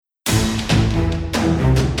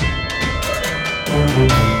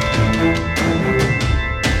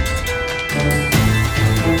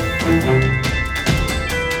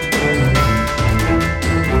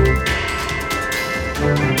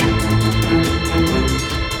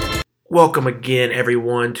Welcome again,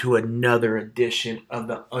 everyone, to another edition of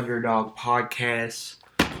the Underdog Podcast.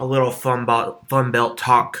 A little fun belt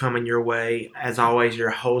talk coming your way. As always, your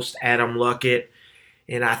host, Adam Luckett.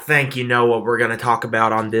 And I think you know what we're going to talk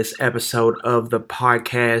about on this episode of the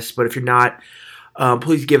podcast. But if you're not,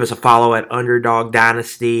 please give us a follow at Underdog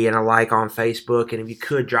Dynasty and a like on Facebook. And if you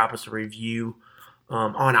could, drop us a review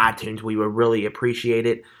on iTunes. We would really appreciate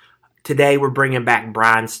it. Today, we're bringing back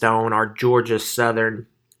Brian Stone, our Georgia Southern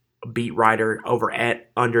beat writer over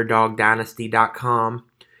at UnderdogDynasty.com.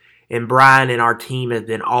 And Brian and our team have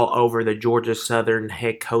been all over the Georgia Southern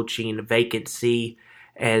head coaching vacancy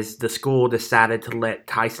as the school decided to let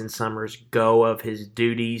Tyson Summers go of his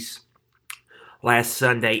duties last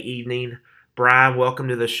Sunday evening. Brian, welcome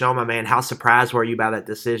to the show, my man. How surprised were you by that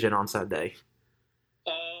decision on Sunday?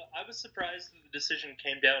 I was surprised that the decision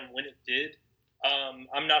came down when it did.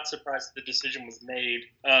 I'm not surprised that the decision was made.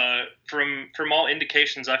 From all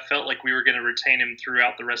indications, I felt like we were going to retain him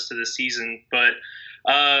throughout the rest of the season. But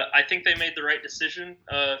I think they made the right decision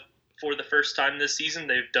for the first time this season.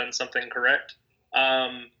 They've done something correct.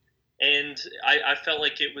 And I felt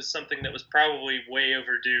like it was something that was probably way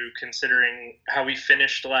overdue considering how we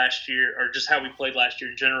finished last year, or just how we played last year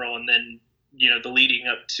in general, and then, the leading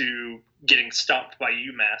up to getting stopped by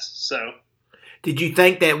UMass. So... Did you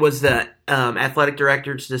think that was the athletic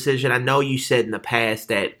director's decision? I know you said in the past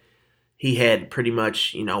that he had pretty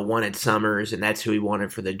much, wanted Summers, and that's who he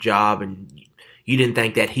wanted for the job, and you didn't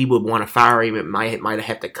think that he would want to fire him. It might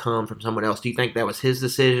have to come from someone else. Do you think that was his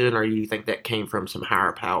decision, or do you think that came from some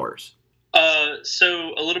higher powers?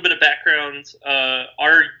 So a little bit of background.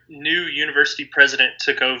 Our new university president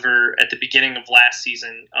took over at the beginning of last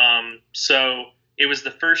season. So it was the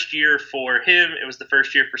first year for him. It was the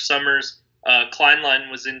first year for Summers. Kleinlein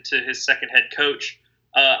was into his second head coach.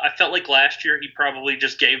 I felt like last year he probably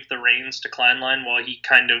just gave the reins to Kleinlein while he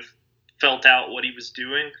kind of felt out what he was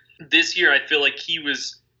doing. This year I feel like he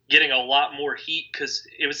was getting a lot more heat because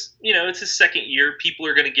it was, it's his second year. People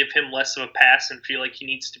are going to give him less of a pass and feel like he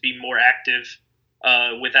needs to be more active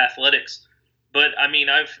with athletics. But I mean,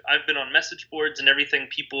 I've been on message boards and everything.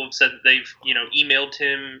 People have said that they've, emailed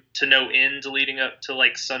him to no end leading up to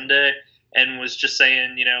like Sunday and was just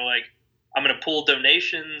saying, I'm going to pull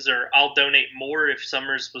donations, or I'll donate more if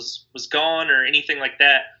Summers was gone, or anything like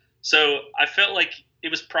that. So I felt like it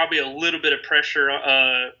was probably a little bit of pressure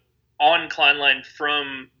on Kleinlein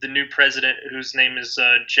from the new president, whose name is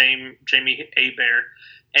Jamie Hebert.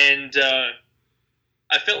 And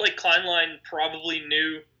I felt like Kleinlein probably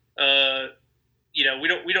knew,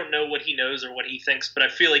 we don't know what he knows or what he thinks, but I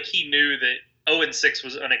feel like he knew that 0-6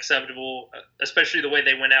 was unacceptable, especially the way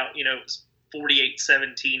they went out, it was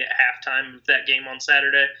 48-17 at halftime of that game on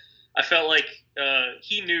Saturday. I felt like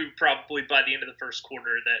he knew probably by the end of the first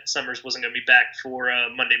quarter that Summers wasn't going to be back for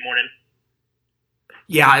Monday morning.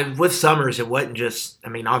 Yeah, with Summers, it wasn't just,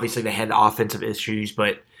 obviously they had the offensive issues,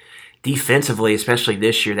 but defensively, especially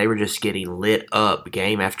this year, they were just getting lit up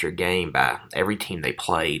game after game by every team they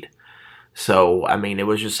played. So, it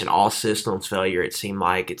was just an all-systems failure, it seemed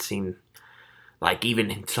like. Like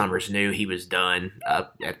even Summers knew he was done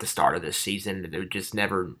at the start of this season. It just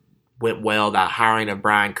never went well. The hiring of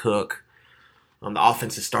Brian Cook, the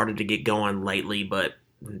offense has started to get going lately, but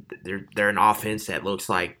they're an offense that looks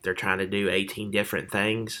like they're trying to do 18 different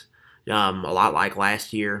things, a lot like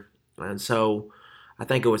last year. And so I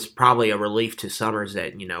think it was probably a relief to Summers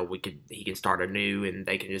that he can start anew and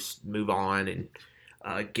they can just move on and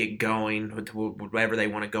get going with whatever they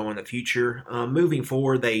want to go in the future. Moving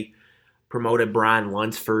forward, they promoted Brian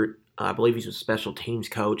Lunsford, I believe he's a special teams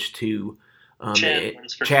coach, to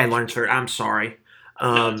Chad Lunsford. I'm sorry.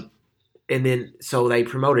 And then, so they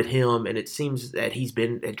promoted him, and it seems that he's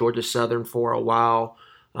been at Georgia Southern for a while.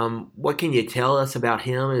 What can you tell us about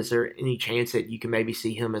him? Is there any chance that you can maybe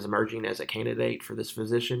see him as emerging as a candidate for this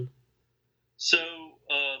position? So,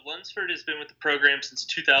 Lunsford has been with the program since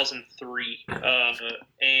 2003.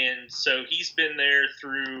 And so he's been there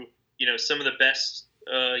through, some of the best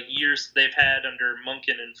years they've had under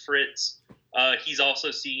Munkin and Fritz. He's also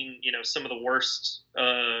seen, some of the worst,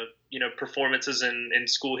 performances in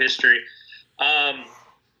school history,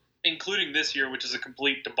 including this year, which is a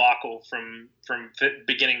complete debacle from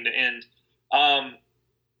beginning to end.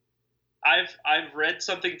 I've read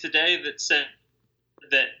something today that said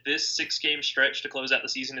that this 6-game stretch to close out the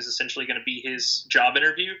season is essentially going to be his job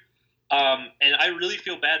interview. And I really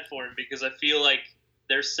feel bad for him because I feel like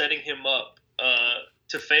they're setting him up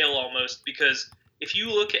to fail almost, because if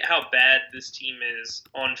you look at how bad this team is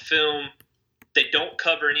on film, they don't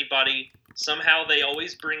cover anybody. Somehow they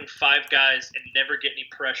always bring 5 guys and never get any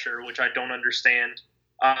pressure, which I don't understand.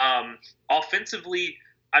 Offensively,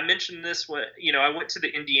 I mentioned this I went to the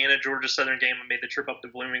Indiana Georgia Southern game. I made the trip up to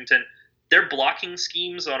Bloomington. Their blocking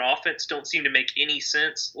schemes on offense don't seem to make any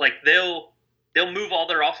sense. Like they'll move all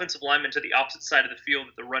their offensive linemen to the opposite side of the field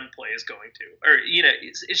that the run play is going to, or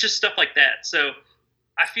it's just stuff like that. So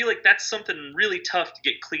I feel like that's something really tough to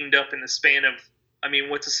get cleaned up in the span of,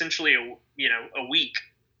 what's essentially a week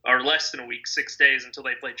or less than a week, 6 days until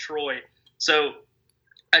they play Troy. So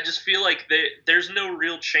I just feel like there's no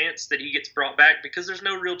real chance that he gets brought back, because there's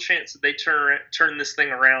no real chance that they turn this thing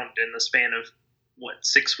around in the span of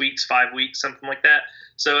 6 weeks, 5 weeks, something like that.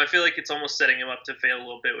 So I feel like it's almost setting him up to fail a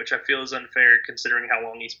little bit, which I feel is unfair considering how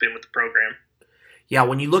long he's been with the program. Yeah,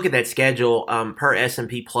 when you look at that schedule, per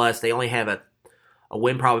S&P Plus, they only have a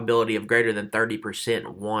win probability of greater than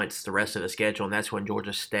 30% once the rest of the schedule, and that's when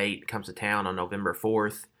Georgia State comes to town on November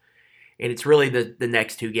 4th. And it's really the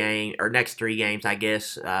next three games, I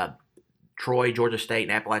guess. Troy, Georgia State,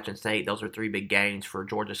 and Appalachian State, those are three big games for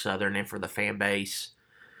Georgia Southern and for the fan base.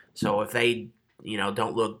 So if they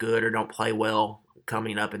don't look good or don't play well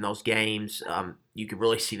coming up in those games, you could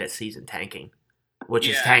really see that season tanking, which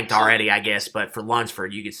is tanked already, I guess. But for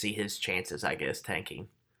Lunsford, you could see his chances, I guess, tanking.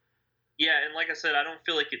 Yeah, and like I said, I don't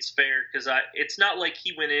feel like it's fair, because it's not like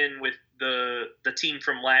he went in with the team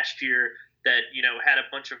from last year that had a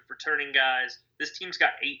bunch of returning guys. This team's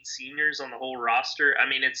got 8 seniors on the whole roster.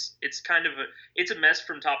 It's kind of a mess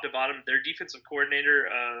from top to bottom. Their defensive coordinator,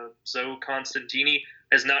 Zoe Constantini,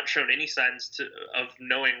 has not shown any signs of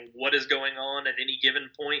knowing what is going on at any given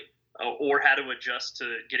point, or how to adjust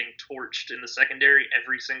to getting torched in the secondary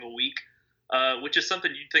every single week, which is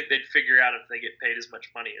something you'd think they'd figure out if they get paid as much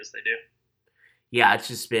money as they do. Yeah, it's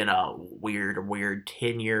just been a weird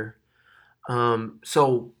tenure.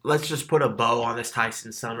 So let's just put a bow on this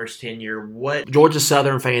Tyson Summers tenure. What Georgia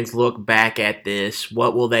Southern fans look back at this,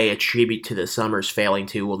 what will they attribute to the Summers failing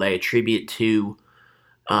to? Will they attribute to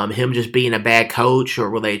him just being a bad coach, or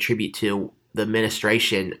will they attribute to the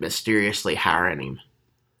administration mysteriously hiring him?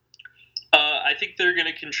 I think they're going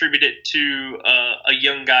to contribute it to a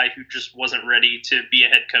young guy who just wasn't ready to be a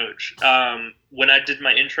head coach. When I did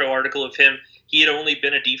my intro article of him, he had only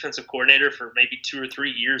been a defensive coordinator for maybe 2 or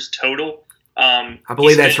 3 years total. I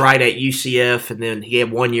believe that's right, at UCF, and then he had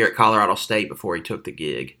 1 year at Colorado State before he took the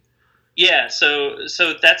gig. Yeah, so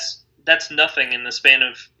that's nothing in the span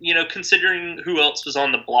of, considering who else was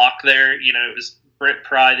on the block there. It was Brent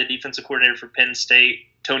Pry, the defensive coordinator for Penn State,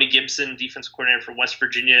 Tony Gibson, defensive coordinator for West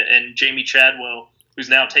Virginia, and Jamie Chadwell, who's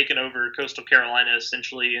now taken over Coastal Carolina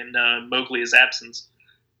essentially in Mowgli's absence.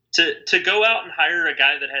 To go out and hire a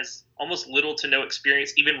guy that has almost little to no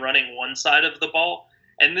experience even running one side of the ball,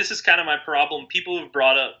 and this is kind of my problem. People have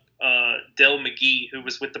brought up Dell McGee, who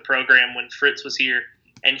was with the program when Fritz was here,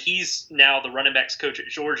 and he's now the running backs coach at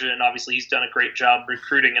Georgia, and obviously he's done a great job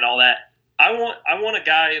recruiting and all that. I want a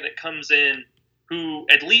guy that comes in who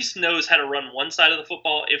at least knows how to run one side of the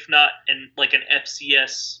football, if not an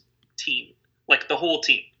FCS team, like the whole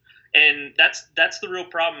team. And that's the real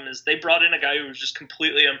problem, is they brought in a guy who was just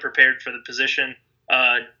completely unprepared for the position.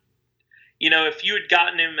 If you had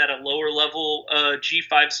gotten him at a lower level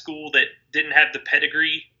G5 school that didn't have the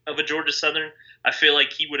pedigree of a Georgia Southern, I feel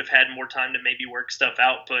like he would have had more time to maybe work stuff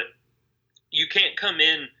out. But you can't come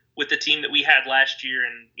in with the team that we had last year,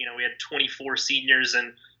 and we had 24 seniors,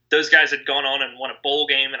 and those guys had gone on and won a bowl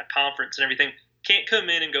game and a conference and everything. Can't come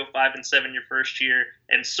in and go 5-7 your first year,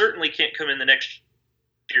 and certainly can't come in the next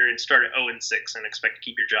year and start at 0-6 and expect to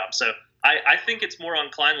keep your job. So I think it's more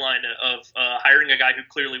on Kleinline of hiring a guy who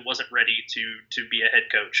clearly wasn't ready to be a head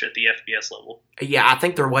coach at the FBS level. Yeah, I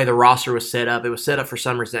think the way the roster was set up, it was set up for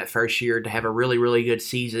Summers that first year to have a really, really good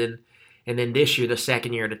season, and then this year, the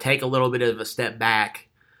second year, to take a little bit of a step back.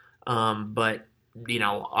 But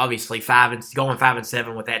obviously going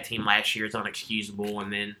 5-7 with that team last year is unexcusable,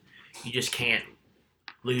 and then you just can't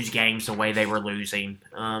lose games the way they were losing.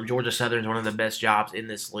 Georgia Southern's one of the best jobs in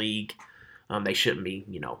this league. They shouldn't be,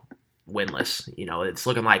 winless. It's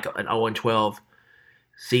looking like an 0-12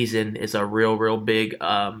 season is a real big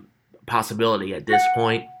possibility at this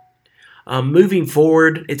point. Moving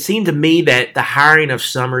forward, it seemed to me that the hiring of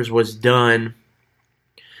Summers was done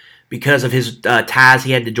because of his ties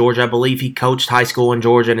he had to Georgia. I believe he coached high school in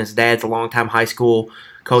Georgia, and his dad's a longtime high school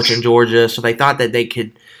coach in Georgia. So they thought that they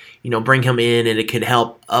could, bring him in and it could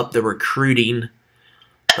help up the recruiting.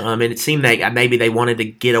 And it seemed like maybe they wanted to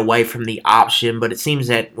get away from the option, but it seems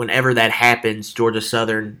that whenever that happens, Georgia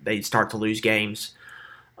Southern, they start to lose games.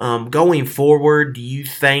 Going forward, what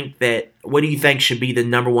do you think should be the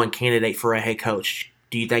number one candidate for a head coach?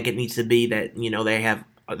 Do you think it needs to be that,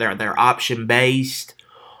 they're option based,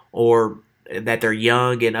 or that they're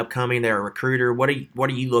young and upcoming, they're a recruiter? What are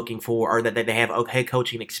you looking for, or that they have head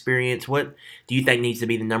coaching experience? What do you think needs to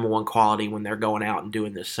be the number one quality when they're going out and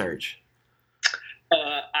doing this search?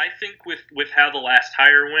 I think with how the last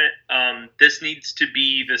hire went, this needs to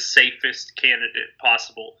be the safest candidate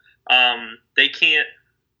possible. They can't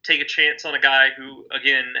take a chance on a guy who,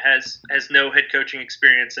 again, has no head coaching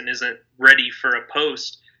experience and isn't ready for a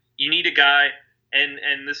post. You need a guy,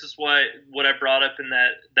 and this is what I brought up in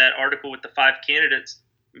that article with the 5 candidates.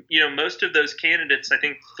 You know, most of those candidates, I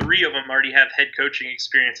think 3 of them already have head coaching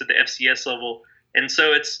experience at the FCS level, and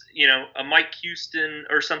so it's, you know, a Mike Houston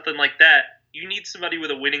or something like that. You need somebody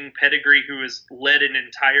with a winning pedigree who has led an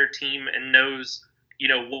entire team and knows, you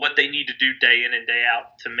know, what they need to do day in and day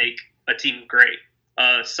out to make a team great.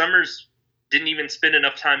 Summers didn't even spend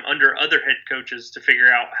enough time under other head coaches to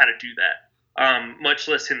figure out how to do that, much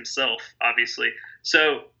less himself, obviously.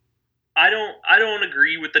 So I don't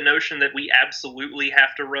agree with the notion that we absolutely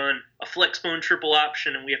have to run a flexbone triple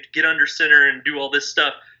option and we have to get under center and do all this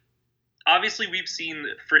stuff. Obviously, we've seen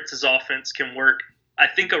that Fritz's offense can work. I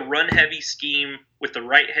think a run-heavy scheme with the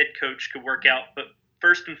right head coach could work out. But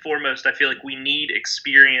first and foremost, I feel like we need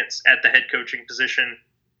experience at the head coaching position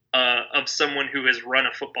of someone who has run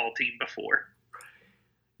a football team before.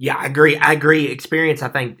 Yeah, I agree. Experience, I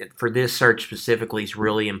think, for this search specifically is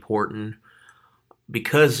really important.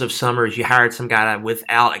 Because of Summers, you hired some guy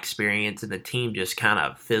without experience, and the team just kind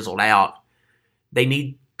of fizzled out. They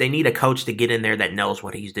need a coach to get in there that knows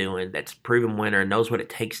what he's doing, that's a proven winner, knows what it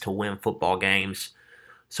takes to win football games.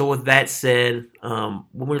 So with that said, when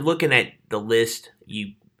we're looking at the list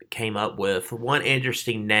you came up with, one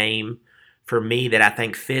interesting name for me that I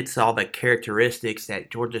think fits all the characteristics that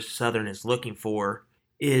Georgia Southern is looking for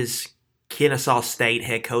is Kennesaw State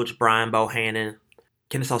head coach Brian Bohannon.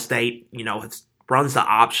 Kennesaw State, you know, runs the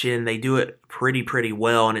option. They do it pretty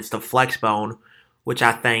well, and it's the flex bone, which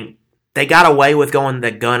I think they got away with going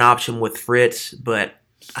the gun option with Fritz, but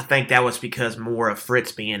I think that was because more of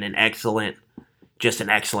Fritz being an excellent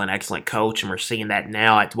coach, and we're seeing that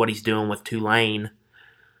now at what he's doing with Tulane.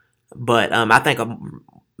 But I think a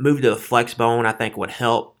move to the flex bone, I think, would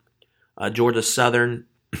help Georgia Southern,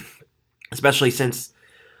 especially since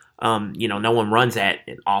no one runs that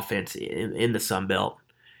offense in the Sun Belt,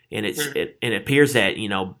 and it appears that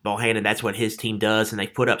Bohannon, that's what his team does, and they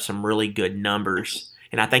put up some really good numbers.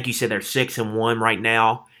 And I think you said they're 6-1 right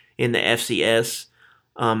now in the FCS.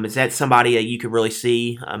 Is that somebody that you could really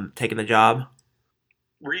see taking the job?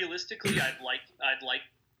 Realistically, I'd like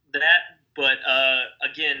that, but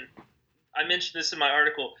again, I mentioned this in my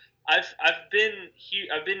article. I've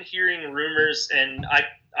been hearing rumors, and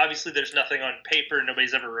obviously there's nothing on paper.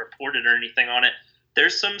 Nobody's ever reported or anything on it.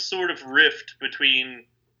 There's some sort of rift between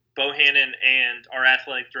Bohannon and our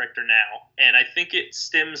athletic director now, and I think it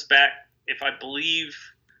stems back. If I believe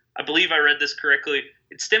I read this correctly,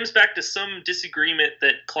 it stems back to some disagreement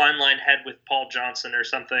that Kleinline had with Paul Johnson or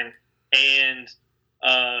something, and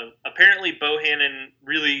apparently Bohannon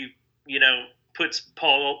really, puts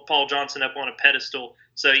Paul Johnson up on a pedestal,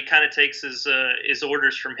 so he kind of takes his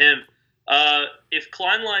orders from him. If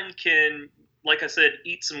Kleinline can, like I said,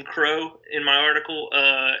 eat some crow in my article,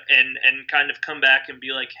 and kind of come back and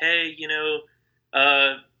be like, hey,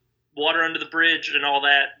 water under the bridge and all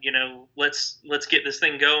that, let's get this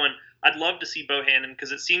thing going. I'd love to see Bohannon,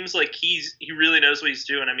 because it seems like he really knows what he's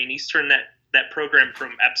doing. I mean, he's turned that program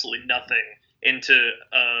from absolutely nothing into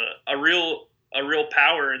a real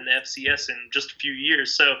power in the FCS in just a few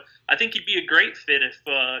years. So I think he'd be a great fit if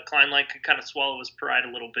Kleinline could kind of swallow his pride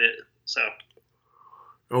a little bit. So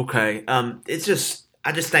okay, I just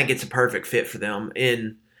think it's a perfect fit for them,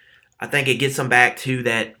 and I think it gets them back to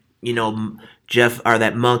that Jeff, or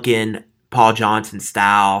that Monken, Paul Johnson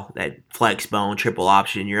style, that flex bone triple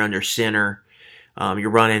option. You're under center,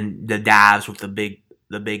 you're running the dives with the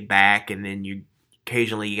big back, and then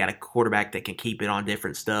occasionally you got a quarterback that can keep it on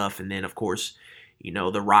different stuff, and then of course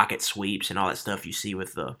the rocket sweeps and all that stuff you see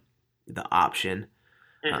with the option.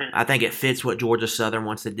 Mm-hmm. I think it fits what Georgia Southern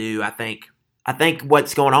wants to do. I think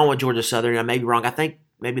what's going on with Georgia Southern, I may be wrong. I think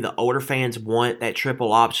maybe the older fans want that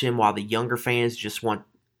triple option, while the younger fans just want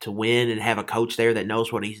to win and have a coach there that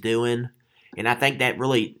knows what he's doing. And I think that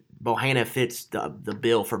really Bohannon fits the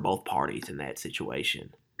bill for both parties in that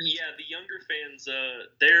situation. Yeah, the younger fans,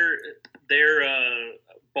 their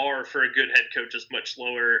bar for a good head coach is much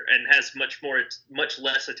lower and has much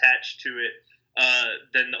less attached to it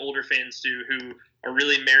than the older fans do, who are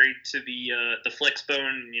really married to the flex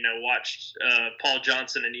bone. Watched Paul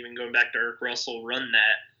Johnson and even going back to Eric Russell run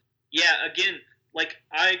that. Yeah, again, like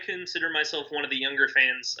I consider myself one of the younger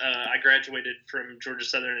fans. I graduated from Georgia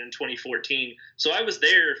Southern in 2014, so I was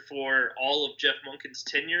there for all of Jeff Monken's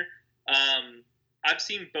tenure. I've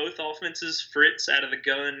seen both offenses, Fritz out of the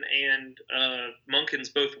gun and Monken's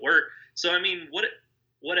both work. So I mean,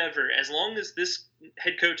 whatever. As long as this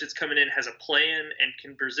head coach that's coming in has a plan and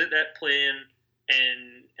can present that plan,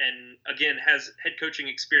 and again has head coaching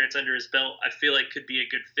experience under his belt, I feel like could be a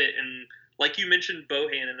good fit. And like you mentioned,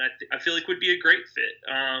 Bohannon, I feel like would be a great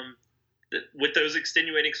fit. With those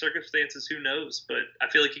extenuating circumstances, who knows? But I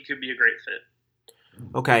feel like he could be a great fit.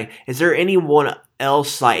 Okay. Is there anyone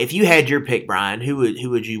else, like, if you had your pick, Brian, who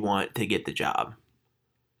would you want to get the job?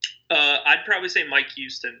 I'd probably say Mike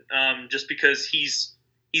Houston, just because he's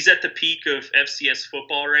at the peak of FCS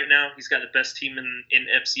football right now. He's got the best team in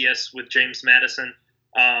FCS with James Madison.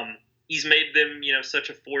 He's made them, such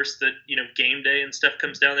a force that, game day and stuff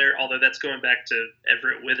comes down there, although that's going back to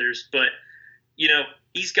Everett Withers. But,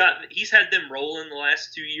 he's had them rolling the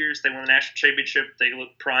last 2 years. They won the national championship. They look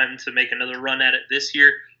primed to make another run at it this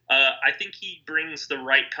year. I think he brings the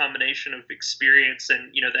right combination of experience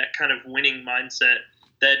and, that kind of winning mindset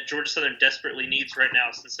that Georgia Southern desperately needs right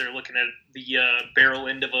now, since they're looking at the barrel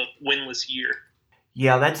end of a winless year.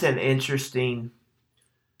 Yeah, that's an interesting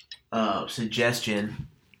suggestion.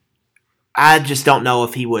 I just don't know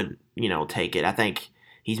if he would, take it. I think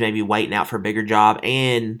he's maybe waiting out for a bigger job,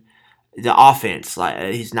 and the offense,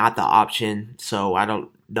 like, he's not the option. So I don't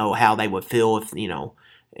know how they would feel if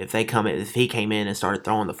he came in and started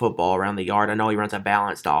throwing the football around the yard. I know he runs a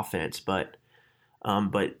balanced offense, but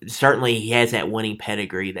certainly he has that winning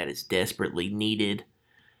pedigree that is desperately needed.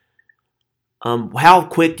 How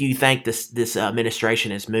quick do you think this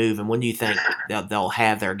administration has moved, and when do you think they'll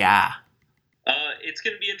have their guy? It's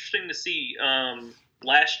going to be interesting to see. The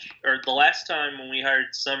last time when we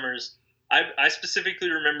hired Summers, I specifically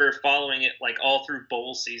remember following it like all through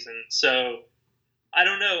bowl season. So I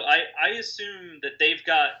don't know. I assume that they've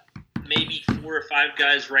got maybe 4 or 5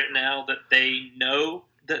 guys right now that they know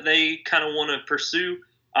that they kind of want to pursue.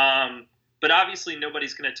 But obviously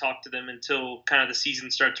nobody's going to talk to them until kind of the season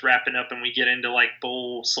starts wrapping up and we get into like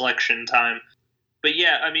bowl selection time. But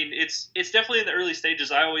yeah, I mean, it's definitely in the early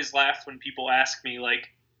stages. I always laugh when people ask me, like,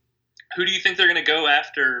 who do you think they're going to go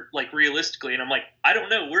after, like, realistically? And I'm like, I don't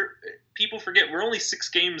know. People forget we're only 6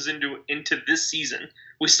 games into this season.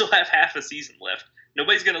 We still have half a season left.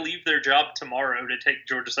 Nobody's going to leave their job tomorrow to take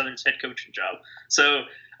Georgia Southern's head coaching job. So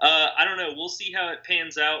I don't know. We'll see how it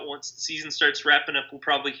pans out. Once the season starts wrapping up, we'll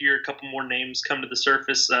probably hear a couple more names come to the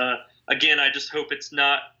surface. Again, I just hope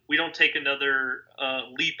we don't take another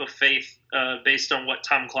leap of faith based on what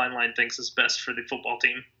Tom Kleinlein thinks is best for the football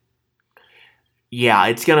team. Yeah,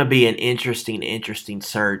 it's going to be an interesting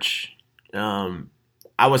search. I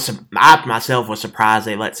myself was surprised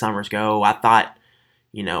they let Summers go. I thought,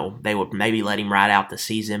 they would maybe let him ride out the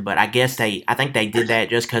season, but I think they did that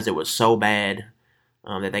just because it was so bad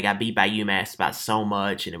that they got beat by UMass by so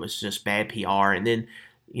much, and it was just bad PR. And then,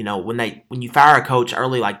 when you fire a coach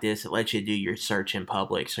early like this, it lets you do your search in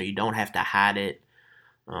public, so you don't have to hide it.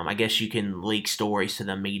 I guess you can leak stories to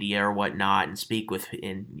the media or whatnot and speak with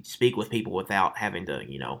people without having to,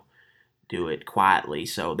 do it quietly.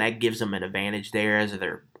 So that gives them an advantage there as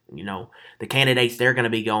they're, the candidates they're going to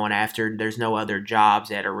be going after. There's no other jobs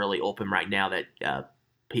that are really open right now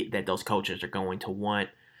that those coaches are going to want.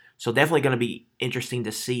 So definitely going to be interesting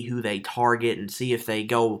to see who they target and see if they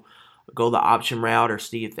go the option route or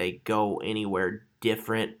see if they go anywhere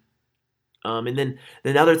different. And then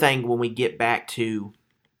the other thing, when we get back to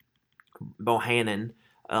Bohannon,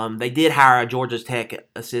 they did hire a Georgia Tech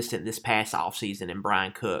assistant this past offseason in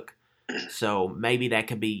Brian Cook. So maybe that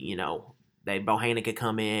could be, Bohannon could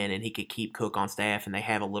come in and he could keep Cook on staff, and they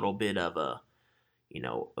have a little bit of a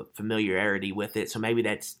familiarity with it. So maybe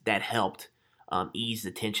that helped ease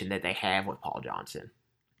the tension that they have with Paul Johnson.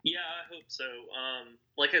 Yeah, I hope so.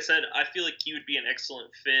 Like I said, I feel like he would be an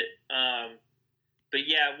excellent fit. But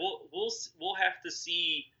yeah, we'll have to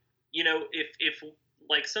see, if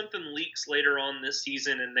like something leaks later on this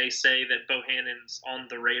season and they say that Bohannon's on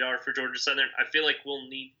the radar for Georgia Southern, I feel like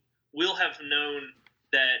we'll have known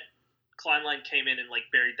that Kleinlein came in and like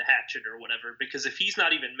buried the hatchet or whatever, because if he's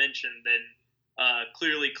not even mentioned, then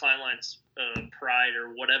clearly Kleinlein's pride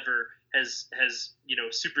or whatever has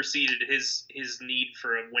superseded his need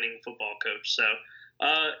for a winning football coach. So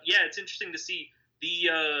yeah, it's interesting to see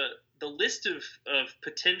the list of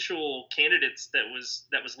potential candidates that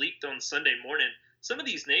was leaked on Sunday morning. Some of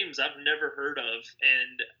these names I've never heard of,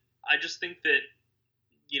 and I just think that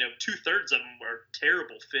 2/3 of them are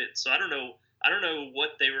terrible fits. So I don't know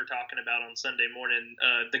what they were talking about on Sunday morning.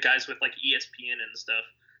 The guys with like ESPN and stuff.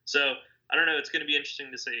 So I don't know. It's going to be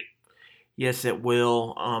interesting to see. Yes, it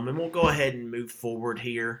will. And we'll go ahead and move forward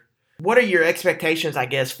here. What are your expectations, I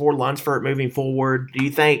guess, for Lunsford moving forward? Do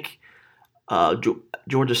you think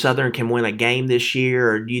Georgia Southern can win a game this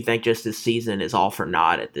year, or do you think just this season is all for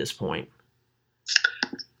naught at this point?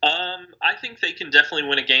 I think they can definitely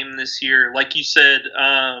win a game this year. Like you said,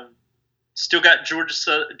 still got Georgia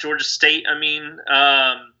State.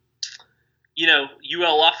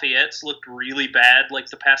 UL Lafayette's looked really bad like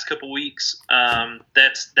the past couple weeks.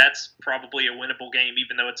 That's probably a winnable game,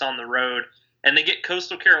 even though it's on the road. And they get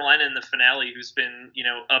Coastal Carolina in the finale, who's been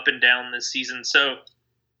up and down this season. So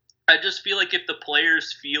I just feel like if the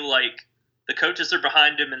players feel like the coaches are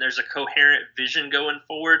behind them and there's a coherent vision going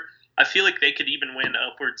forward, I feel like they could even win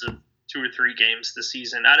upwards of 2 or 3 games this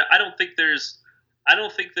season. I don't think there's a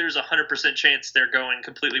 100% chance they're going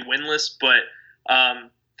completely winless, but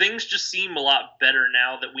things just seem a lot better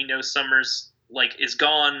now that we know Summers is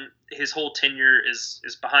gone. His whole tenure is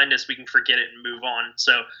behind us. We can forget it and move on.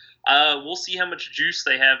 So we'll see how much juice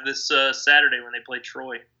they have this Saturday when they play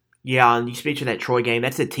Troy. Yeah, and you speak to that Troy game.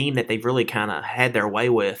 That's a team that they've really kind of had their way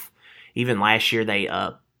with. Even last year, they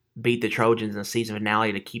beat the Trojans in the season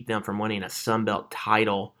finale to keep them from winning a Sun Belt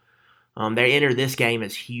title. They enter this game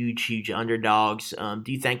as huge underdogs.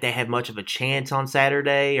 Do you think they have much of a chance on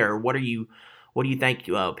Saturday, or what do you think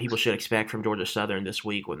people should expect from Georgia Southern this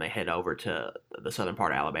week when they head over to the southern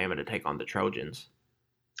part of Alabama to take on the Trojans?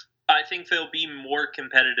 I think they'll be more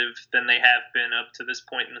competitive than they have been up to this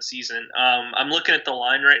point in the season. I'm looking at the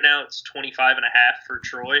line right now. It's 25.5 for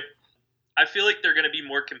Troy. I feel like they're going to be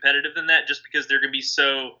more competitive than that just because they're going to be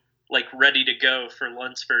so ready to go for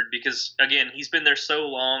Lunsford because, again, he's been there so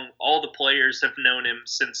long. All the players have known him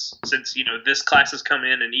since this class has come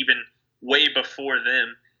in and even way before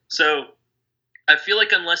them. So I feel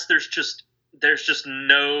like unless there's just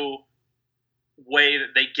no way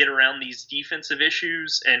that they get around these defensive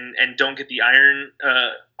issues and don't get the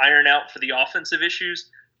iron out for the offensive issues,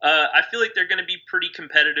 I feel like they're going to be pretty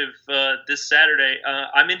competitive this Saturday.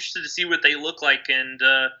 I'm interested to see what they look like, and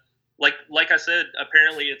like I said,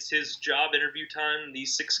 apparently it's his job interview time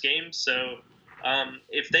these 6 games. So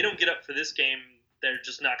if they don't get up for this game, they're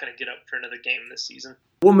just not going to get up for another game this season.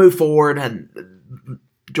 We'll move forward. And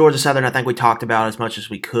Georgia Southern, I think we talked about as much as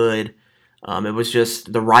we could. It was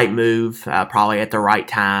just the right move, probably at the right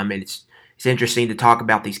time. And it's interesting to talk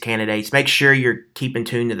about these candidates. Make sure you're keeping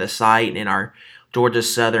tuned to the site and our Georgia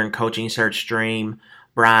Southern coaching search stream.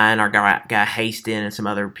 Brian, our guy Haston, and some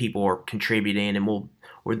other people are contributing, and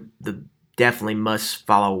we're the definitely must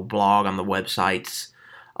follow blog on the websites,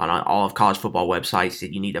 on all of college football websites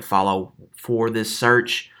that you need to follow for this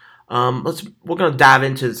search. We're going to dive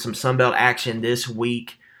into some Sunbelt action this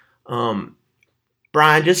week.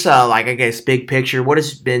 Brian, just I guess big picture, what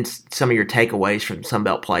has been some of your takeaways from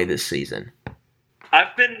Sunbelt play this season?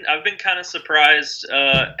 I've been kind of surprised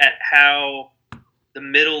at how the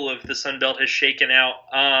middle of the Sunbelt has shaken out.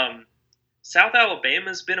 South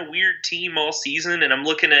Alabama's been a weird team all season, and I'm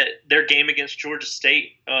looking at their game against Georgia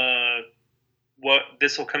State.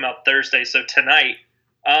 This will come out Thursday, so tonight.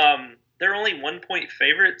 They're only 1-point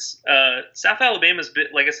favorites. South Alabama's been,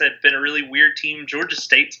 like I said, been a really weird team. Georgia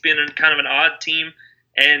State's been kind of an odd team,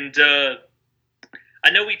 and I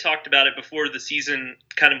know we talked about it before the season,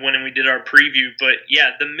 kind of when we did our preview. But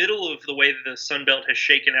yeah, the middle of the way that the Sun Belt has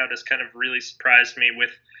shaken out has kind of really surprised me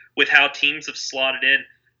with how teams have slotted in.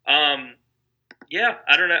 Yeah,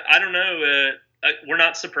 I don't know. We're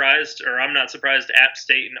not surprised, or I'm not surprised. App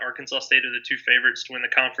State and Arkansas State are the 2 favorites to win the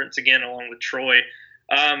conference again, along with Troy.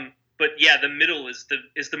 But yeah, the middle is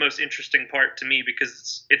the most interesting part to me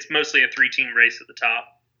because it's mostly a 3-team race at the top.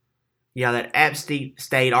 Yeah, that App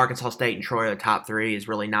State, Arkansas State, and Troy are the top 3 is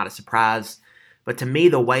really not a surprise. But to me,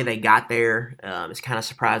 the way they got there is kind of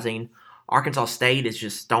surprising. Arkansas State is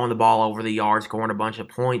just throwing the ball over the yard, scoring a bunch of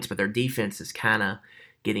points, but their defense is kind of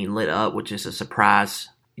getting lit up, which is a surprise,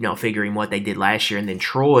 figuring what they did last year. And then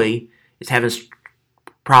Troy is having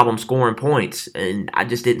problems scoring points, and I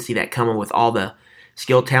just didn't see that coming with all the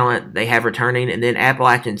skill talent they have returning. And then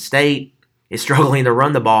Appalachian State is struggling to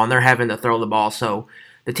run the ball, and they're having to throw the ball. So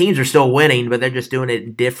the teams are still winning, but they're just doing it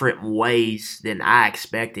in different ways than I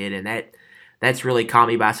expected, and that's really caught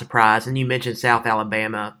me by surprise. And you mentioned South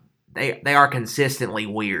Alabama. They are consistently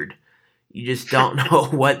weird. You just don't know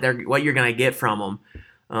what you're going to get from them.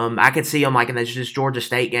 I could see them in this Georgia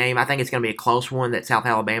State game. I think it's going to be a close one that South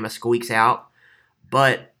Alabama squeaks out,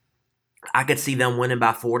 but I could see them winning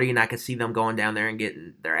by 40, and I could see them going down there and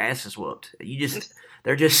getting their asses whooped.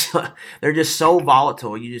 They're just so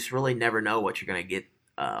volatile. You just really never know what you're going to get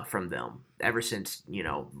from them ever since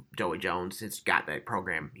Joey Jones has got that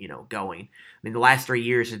program going. I mean, the last 3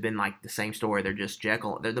 years has been like the same story. They're just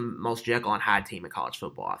Jekyll. They're the most Jekyll and Hyde team in college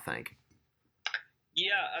football, I think.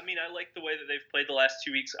 Yeah, I mean, I like the way that they've played the last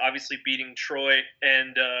 2 weeks. Obviously, beating Troy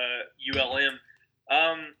and ULM.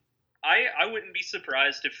 I wouldn't be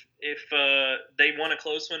surprised if they won a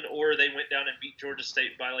close one or they went down and beat Georgia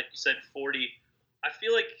State by, like you said, 40. I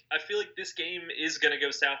feel like this game is going to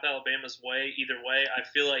go South Alabama's way either way. I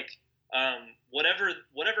feel like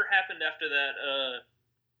whatever happened after that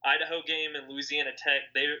Idaho game and Louisiana Tech,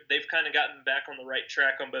 they've kind of gotten back on the right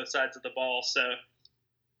track on both sides of the ball. So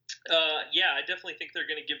yeah, I definitely think they're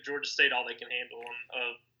going to give Georgia State all they can handle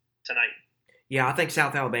on tonight. Yeah, I think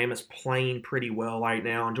South Alabama's playing pretty well right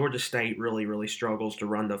now, and Georgia State really, really struggles to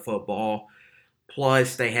run the football.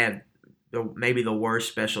 Plus, they have maybe the worst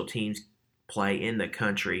special teams play in the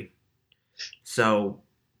country. So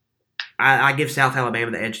I give South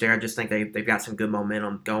Alabama the edge there. I just think they've got some good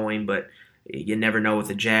momentum going, but you never know with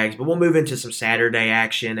the Jags. But we'll move into some Saturday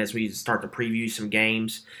action as we start to preview some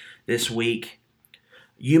games this week.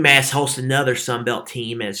 UMass hosts another Sun Belt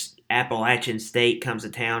team as Appalachian State comes to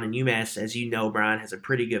town, and UMass, as you know, Brian, has a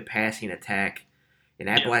pretty good passing attack. And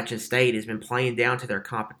Appalachian State has been playing down to their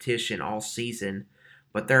competition all season,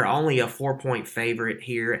 but they're only a 4-point favorite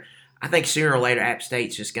here. I think sooner or later App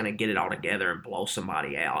State's just going to get it all together and blow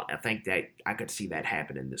somebody out. I think that I could see that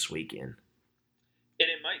happening this weekend. And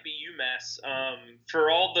it might be UMass.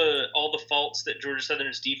 For all the faults that Georgia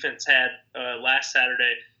Southern's defense had last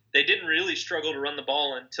Saturday, they didn't really struggle to run the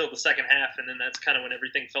ball until the second half, and then that's kind of when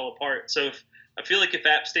everything fell apart. So I feel like if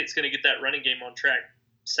App State's going to get that running game on track,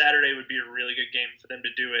 Saturday would be a really good game for them to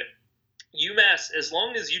do it. UMass, as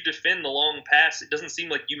long as you defend the long pass, it doesn't seem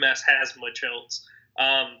like UMass has much else.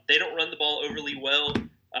 They don't run the ball overly well.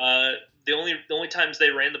 The only times they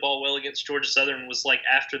ran the ball well against Georgia Southern was like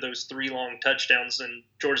after those 3 long touchdowns, and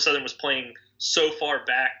Georgia Southern was playing so far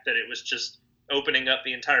back that it was just opening up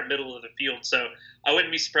the entire middle of the field. So I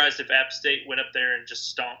wouldn't be surprised if App State went up there and just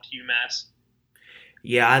stomped UMass.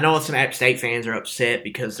 Yeah, I know some App State fans are upset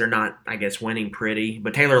because they're not, I guess, winning pretty.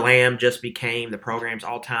 But Taylor Lamb just became the program's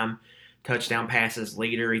all-time touchdown passes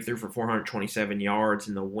leader. He threw for 427 yards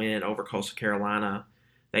in the win over Coastal Carolina.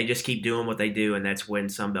 They just keep doing what they do, and that's win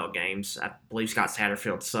Sun Belt games. I believe Scott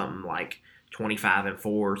Satterfield's something like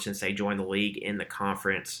 25-4 since they joined the league in the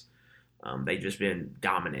conference. They've just been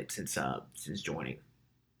dominant since joining.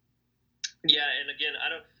 Yeah, and again,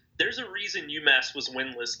 there's a reason UMass was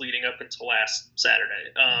winless leading up until last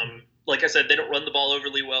Saturday. Like I said, they don't run the ball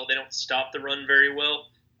overly well. They don't stop the run very well.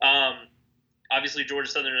 Obviously, Georgia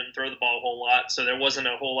Southern didn't throw the ball a whole lot, so there wasn't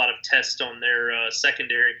a whole lot of test on their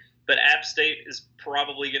secondary. But App State is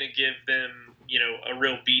probably going to give them, a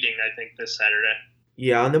real beating, I think, this Saturday.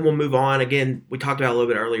 Yeah, and then we'll move on. Again, we talked about a little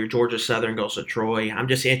bit earlier, Georgia Southern goes to Troy. I'm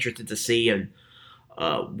just interested to see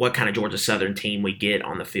what kind of Georgia Southern team we get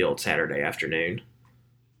on the field Saturday afternoon.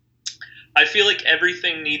 I feel like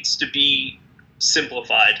everything needs to be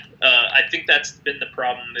simplified. I think that's been the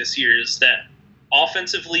problem this year is that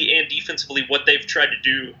offensively and defensively what they've tried to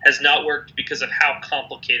do has not worked because of how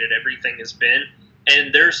complicated everything has been.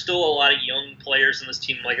 And there's still a lot of young players in this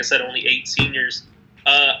team. Like I said, only 8 seniors.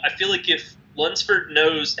 I feel like if Lunsford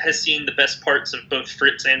has seen the best parts of both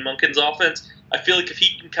Fritz and Monken's offense, I feel like if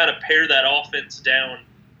he can kind of pare that offense down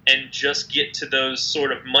and just get to those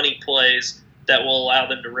sort of money plays that will allow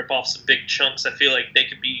them to rip off some big chunks, I feel like they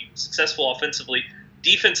could be successful offensively.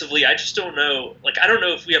 Defensively, I just don't know. I don't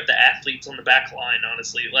know if we have the athletes on the back line,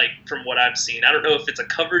 honestly, from what I've seen. I don't know if it's a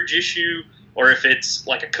coverage issue or if it's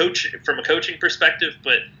like from a coaching perspective,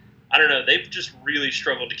 but I don't know. They've just really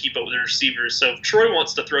struggled to keep up with their receivers. So if Troy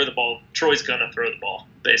wants to throw the ball, Troy's going to throw the ball,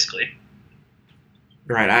 basically.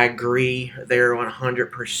 Right, I agree. They're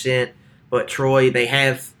 100%. But Troy,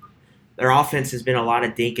 their offense has been a lot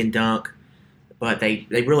of dink and dunk, but they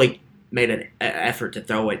really made an effort to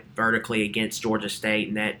throw it vertically against Georgia State,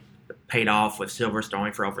 and that paid off with Silvers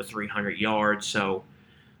throwing for over 300 yards. So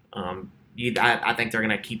I think they're going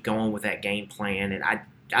to keep going with that game plan, and I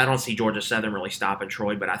don't see Georgia Southern really stopping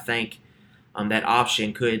Troy, but I think that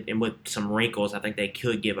option could, and with some wrinkles, I think they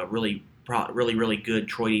could give a really good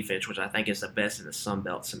Troy defense, which I think is the best in the Sun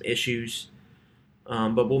Belt, some issues.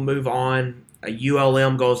 But we'll move on.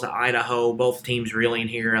 ULM goes to Idaho. Both teams reeling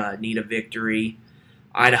here, need a victory.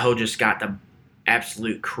 Idaho just got the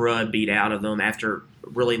absolute crud beat out of them after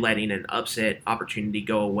really letting an upset opportunity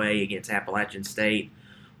go away against Appalachian State,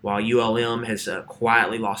 while ULM has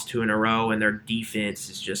quietly lost 2 in a row, and their defense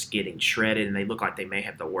is just getting shredded, and they look like they may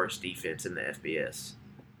have the worst defense in the FBS.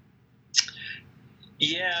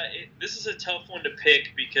 Yeah, this is a tough one to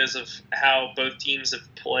pick because of how both teams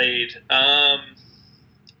have played.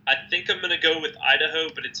 I think I'm going to go with Idaho,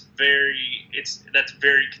 but that's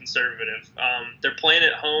very conservative. They're playing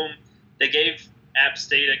at home. They gave App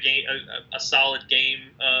State a solid game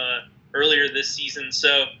earlier this season.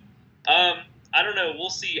 So I don't know. We'll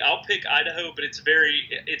see. I'll pick Idaho, but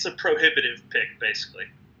it's a prohibitive pick basically.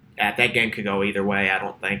 That game could go either way. I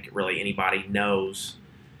don't think really anybody knows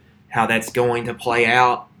how that's going to play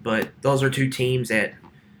out. But those are two teams that,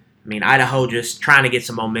 Idaho just trying to get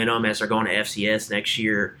some momentum as they're going to FCS next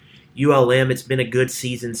year. ULM, it's been a good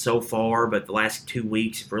season so far, but the last 2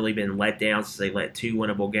 weeks have really been let down since they let two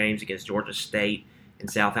winnable games against Georgia State and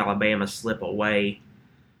South Alabama slip away.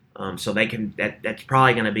 So that's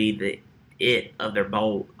probably going to be it of their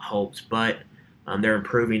bowl hopes, but they're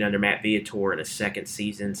improving under Matt Viator in his second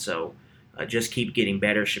season, so just keep getting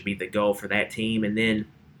better should be the goal for that team. And then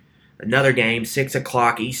another game, 6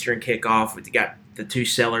 o'clock Eastern kickoff. We've got the two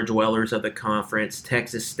cellar dwellers of the conference,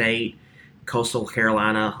 Texas State, Coastal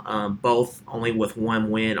Carolina, both only with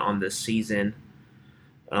one win on this season.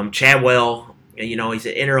 Chadwell, he's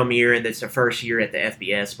an interim year, and it's their first year at the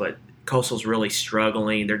FBS, but Coastal's really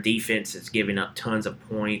struggling. Their defense is giving up tons of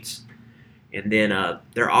points. And then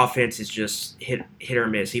their offense is just hit or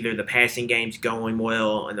miss. Either the passing game's going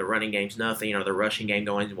well and the running game's nothing, or the rushing game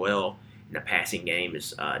going well and the passing game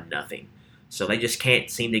is nothing. So they just can't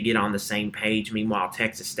seem to get on the same page. Meanwhile,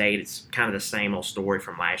 Texas State, it's kind of the same old story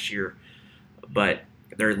from last year. But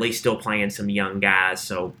they're at least still playing some young guys,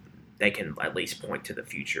 so they can at least point to the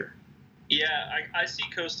future. Yeah, I see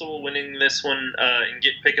Coastal winning this one and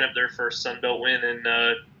picking up their first Sun Belt win in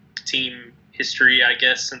team history, I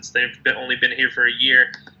guess, since they've only been here for a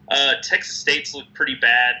year. Texas State's looked pretty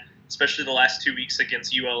bad, especially the last 2 weeks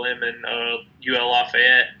against ULM and UL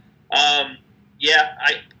Lafayette.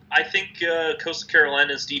 I think Coastal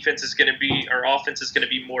Carolina's offense is going to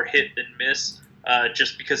be more hit than miss,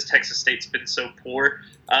 just because Texas State's been so poor.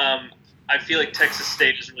 I feel like Texas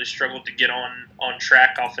State has really struggled to get on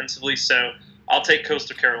track offensively, so I'll take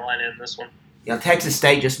Coastal Carolina in this one. Yeah, Texas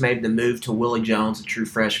State just made the move to Willie Jones, a true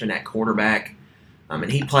freshman at quarterback,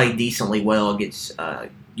 and he played decently well against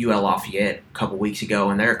UL Lafayette a couple weeks ago,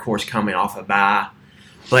 and they're, of course, coming off a bye.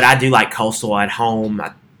 But I do like Coastal at home.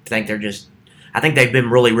 I think they've been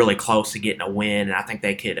really, really close to getting a win, and I think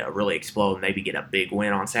they could really explode and maybe get a big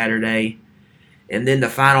win on Saturday. And then the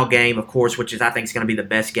final game, of course, which I think is going to be the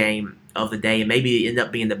best game of the day and maybe end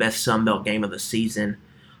up being the best Sun Belt game of the season.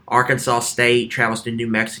 Arkansas State travels to New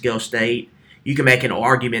Mexico State. You can make an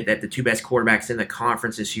argument that the two best quarterbacks in the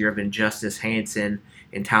conference this year have been Justice Hansen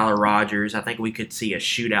and Tyler Rogers. I think we could see a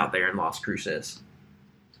shootout there in Las Cruces.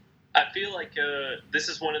 I feel like this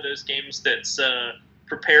is one of those games that's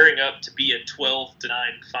preparing up to be a 12-9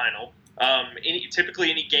 final.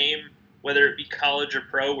 Typically any game, whether it be college or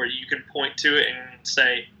pro, where you can point to it and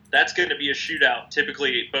say, that's going to be a shootout.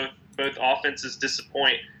 Typically, both offenses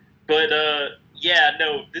disappoint. But,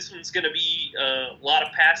 this one's going to be a lot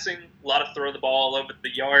of passing, a lot of throw the ball all over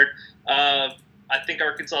the yard. I think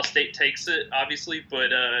Arkansas State takes it, obviously, but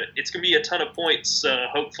it's going to be a ton of points.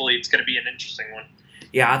 Hopefully, it's going to be an interesting one.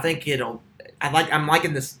 Yeah, I think I'm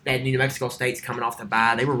liking this that New Mexico State's coming off the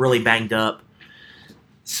bye. They were really banged up.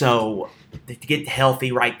 So to get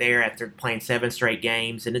healthy right there after playing 7 straight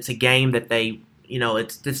games, and it's a game that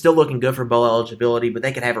it's still looking good for bowl eligibility, but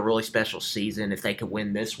they could have a really special season if they could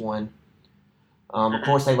win this one. Of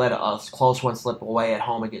course, they let a close one slip away at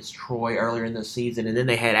home against Troy earlier in the season, and then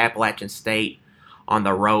they had Appalachian State on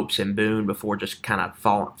the ropes in Boone before just kind of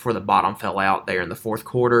falling before the bottom fell out there in the fourth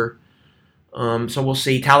quarter. So we'll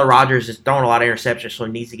see. Tyler Rogers is throwing a lot of interceptions, so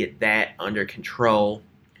he needs to get that under control.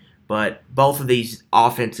 But both of these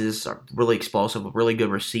offenses are really explosive with really good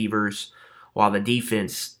receivers, while the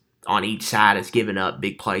defense on each side has given up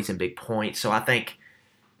big plays and big points. So I think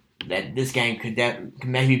that this game could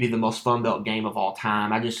maybe be the most Fun Belt game of all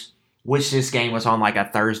time. I just wish this game was on like a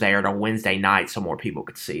Thursday or a Wednesday night so more people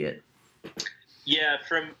could see it. Yeah,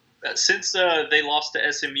 since they lost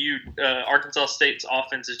to SMU, Arkansas State's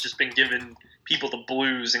offense has just been giving people the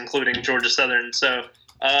blues, including Georgia Southern. So,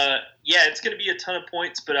 it's going to be a ton of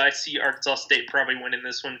points, but I see Arkansas State probably winning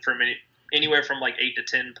this one from anywhere from like 8 to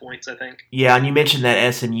 10 points, I think. Yeah, and you mentioned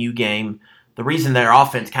that SMU game. The reason their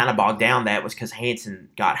offense kind of bogged down that was because Hansen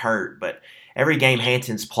got hurt. But every game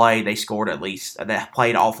Hansen's played, they scored at least – they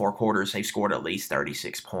played all 4 quarters. They've scored at least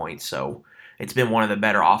 36 points. So it's been one of the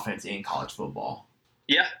better offense in college football.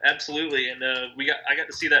 Yeah, absolutely. And I got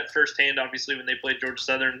to see that firsthand, obviously, when they played Georgia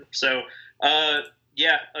Southern. So,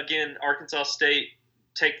 again, Arkansas State,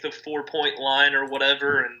 take the 4-point line or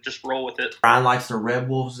whatever and just roll with it. Brian likes the Red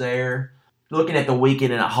Wolves there. looking at the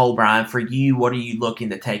weekend in a whole, Brian, for you, what are you looking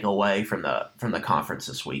to take away from the conference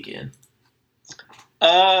this weekend?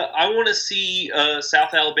 I want to see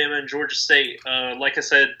South Alabama and Georgia State. Like I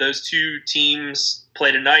said, those two teams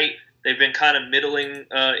play tonight. They've been kind of middling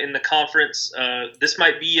in the conference. This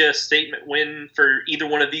might be a statement win for either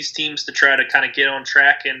one of these teams to try to kind of get on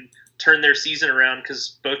track and turn their season around,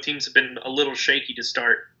 because both teams have been a little shaky to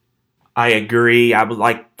start. I agree. I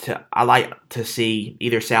like to see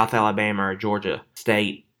either South Alabama or Georgia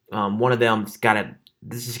State. One of them's got to.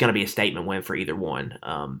 This is going to be a statement win for either one.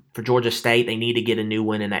 For Georgia State, they need to get a new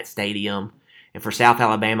win in that stadium, and for South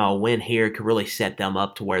Alabama, a win here could really set them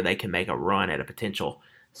up to where they can make a run at a potential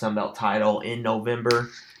Sun Belt title in November.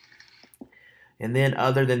 And then,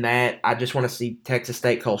 other than that, I just want to see Texas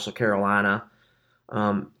State, Coastal Carolina.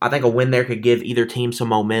 I think a win there could give either team some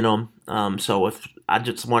momentum. So if I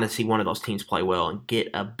just want to see one of those teams play well and get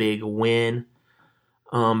a big win.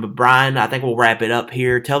 But Brian, I think we'll wrap it up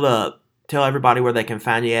here. Tell everybody where they can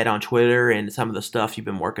find you at on Twitter and some of the stuff you've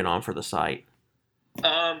been working on for the site.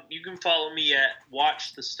 You can follow me at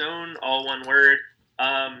Watch the Stone, all one word.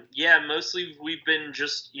 Mostly we've been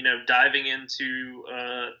just diving into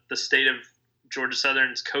the state of Georgia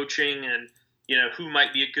Southern's coaching and who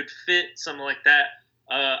might be a good fit, something like that.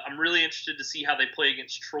 I'm really interested to see how they play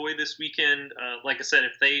against Troy this weekend. Like I said,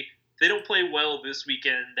 if they don't play well this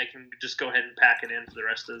weekend, they can just go ahead and pack it in for the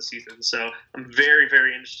rest of the season. So I'm very,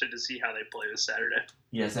 very interested to see how they play this Saturday.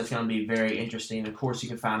 Yes, that's going to be very interesting. Of course, you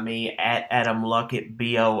can find me at Adam Luckett,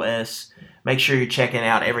 BOS. Make sure you're checking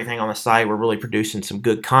out everything on the site. We're really producing some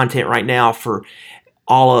good content right now for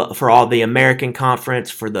all the American Conference,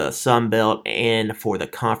 for the Sun Belt, and for the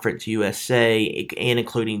Conference USA, and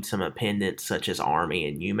including some appendants such as Army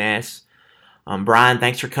and UMass. Brian,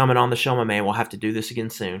 thanks for coming on the show, my man. We'll have to do this again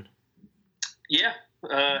soon. Yeah,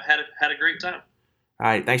 had a great time. All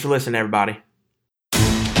right, thanks for listening, everybody.